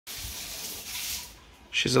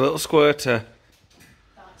She's a little squirter.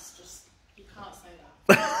 That's just, you can't say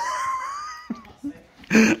that. You can't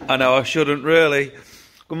say that. I know, I shouldn't really.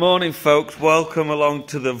 Good morning, folks. Welcome along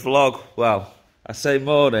to the vlog. Well, I say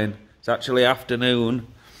morning. It's actually afternoon.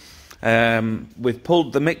 We've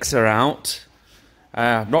pulled the mixer out.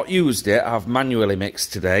 I've not used it. I've manually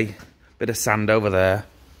mixed today. Bit of sand over there.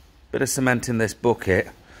 Bit of cement in this bucket.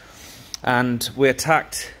 And we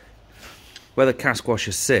attacked where the cask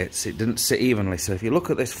washer sits. It didn't sit evenly. So if you look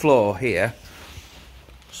at this floor here,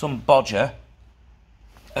 some bodger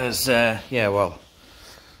as, that,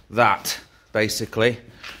 basically.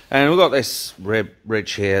 And we've got this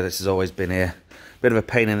ridge here. This has always been here. Bit of a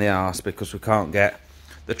pain in the arse because we can't get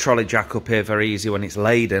the trolley jack up here very easy when it's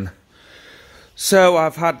laden. So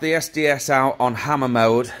I've had the SDS out on hammer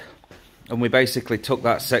mode, and we basically took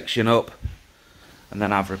that section up, and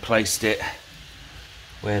then I've replaced it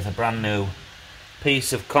with a brand new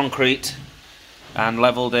piece of concrete and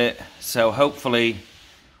levelled it. So hopefully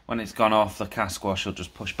when it's gone off, the cask wash will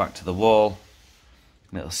just push back to the wall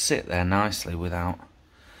and it'll sit there nicely without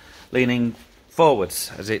leaning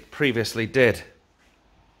forwards as it previously did.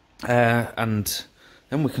 And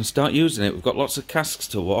then we can start using it. We've got lots of casks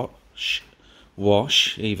to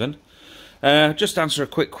wash even. Just answer a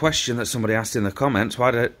quick question that somebody asked in the comments.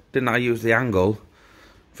 Why didn't I use the angle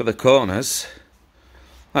for the corners?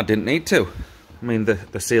 I didn't need to. I mean,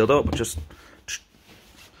 they're sealed up, just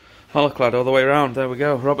holoclad all the way around. There we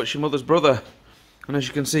go. Robert's your mother's brother. And as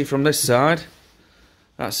you can see from this side,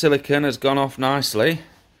 that silicone has gone off nicely,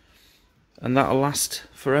 and that'll last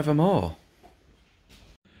forevermore.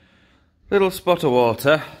 Little spot of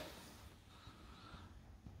water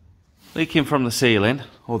leaking from the ceiling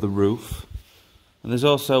or the roof, and there's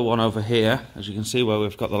also one over here, as you can see, where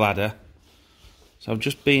we've got the ladder. So I've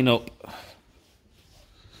just been up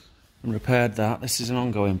and repaired that. This is an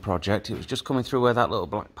ongoing project. It was just coming through where that little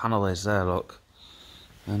black panel is there, look,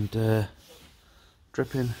 and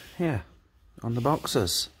dripping here on the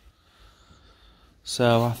boxes.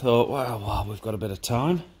 So I thought, well, we've got a bit of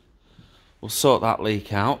time, we'll sort that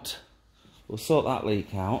leak out. I'm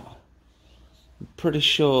pretty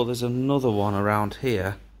sure there's another one around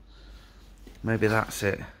here. Maybe that's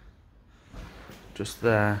it. Just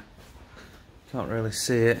there. Can't really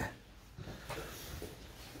see it.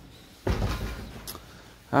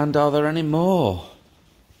 And are there any more?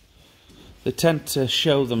 They tend to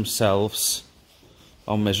show themselves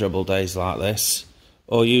on miserable days like this,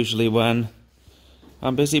 or usually when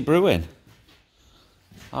I'm busy brewing.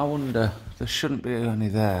 I wonder, there shouldn't be any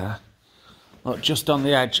there. Look, just on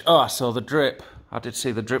the edge. Oh, I saw the drip. I did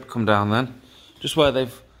see the drip come down then. Just where the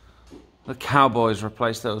cowboys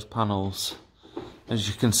replaced those panels. As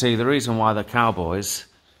you can see, the reason why they're cowboys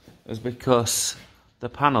is because the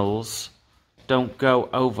panels don't go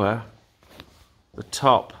over the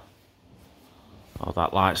top. Oh,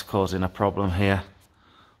 that light's causing a problem here.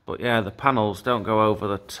 But yeah, the panels don't go over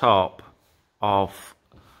the top of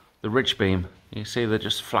the ridge beam. You see they're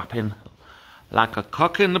just flapping like a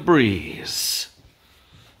cock in the breeze.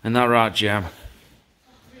 Isn't that right, Jam?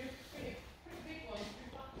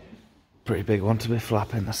 Pretty big one to be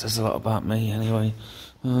flapping. That says a lot about me anyway.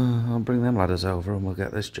 I'll bring them ladders over and we'll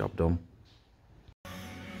get this job done.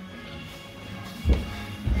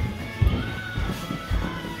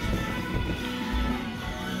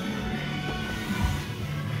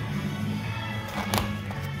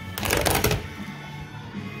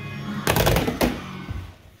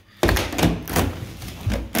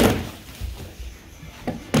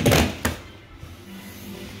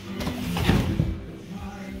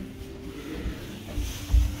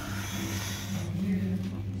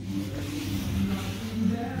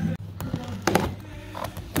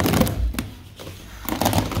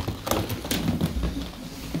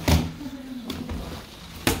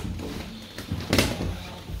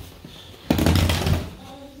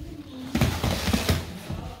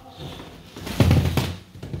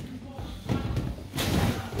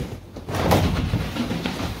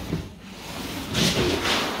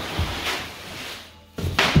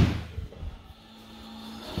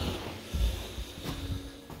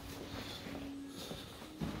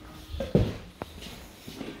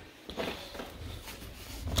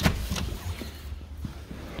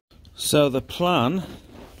 So the plan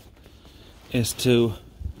is to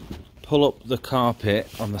pull up the carpet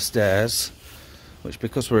on the stairs, which,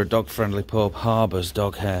 because we're a dog-friendly pub, harbours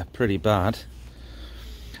dog hair pretty bad,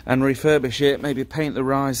 and refurbish it, maybe paint the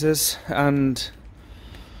risers, and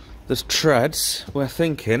there's treads. We're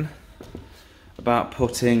thinking about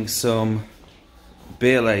putting some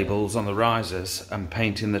beer labels on the risers and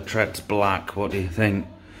painting the treads black. What do you think?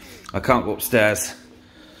 I can't go upstairs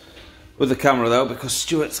with the camera though, because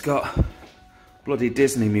Stuart's got bloody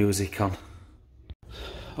Disney music on.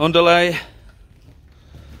 Underlay,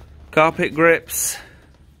 carpet grips,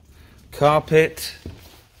 carpet,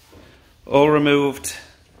 all removed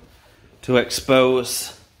to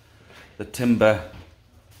expose the timber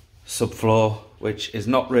subfloor, which is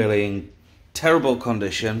not really in terrible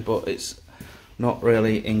condition, but it's not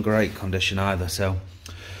really in great condition either. So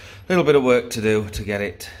a little bit of work to do to get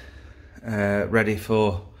it ready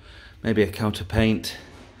for maybe a counter paint,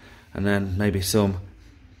 and then maybe some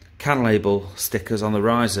can label stickers on the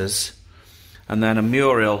risers, and then a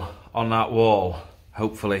mural on that wall.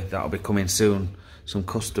 Hopefully that'll be coming soon, some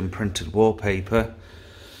custom printed wallpaper.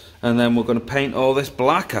 And then we're going to paint all this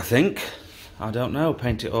black, I think. I don't know,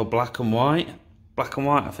 paint it all black and white. Black and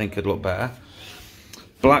white I think would look better.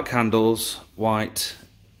 Black handles, white,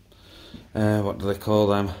 what do they call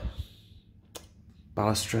them?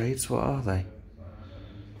 Balustrades, what are they?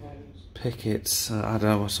 Pickets, I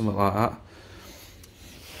don't know, something like that.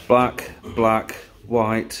 Black, black,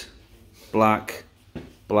 white, black,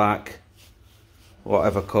 black,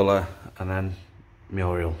 whatever colour, and then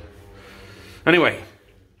mural. Anyway,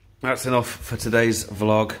 that's enough for today's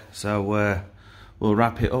vlog, so we'll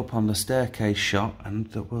wrap it up on the staircase shot, and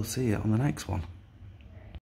we'll see you on the next one.